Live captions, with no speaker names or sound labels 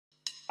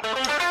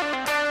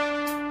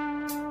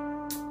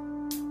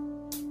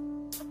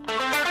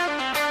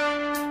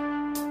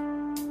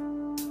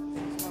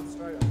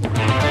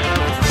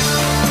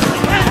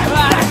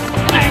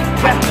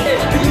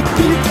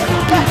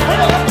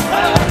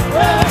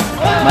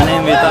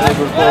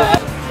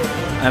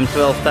Hurkou. I'm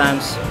 12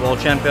 times world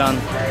champion,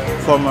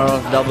 former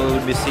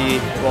WBC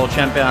world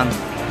champion.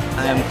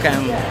 I am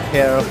come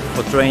here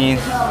for training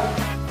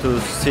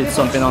to see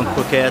something on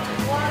Phuket.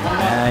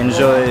 I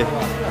enjoy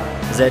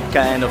that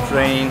kind of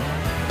training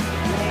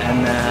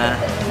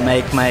and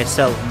make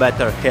myself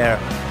better here.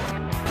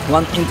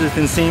 One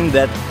interesting thing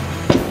that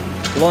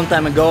long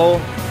time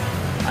ago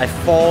I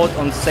fought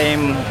on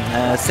same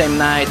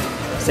night,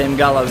 same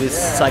gala with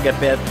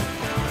Sagapet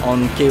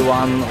on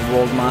K1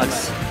 World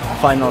Max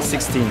Final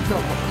 16,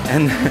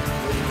 and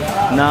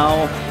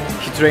now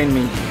he trained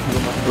me.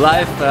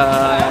 Life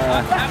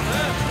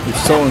is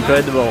so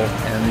incredible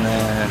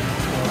and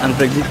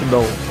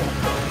unpredictable.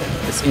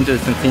 It's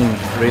interesting thing,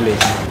 really.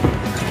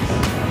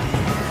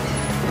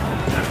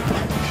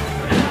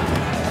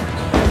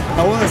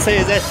 I want to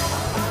say that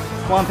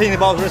one thing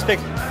about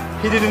respect,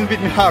 he didn't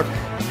beat me hard.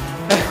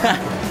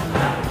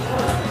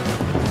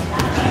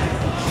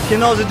 He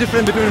knows the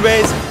difference between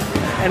ways,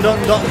 and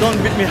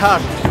don't beat me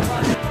hard.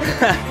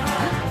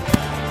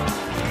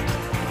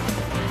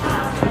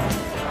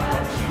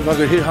 If I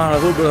could hit hard, I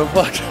would, but I'm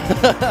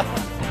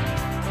fucked.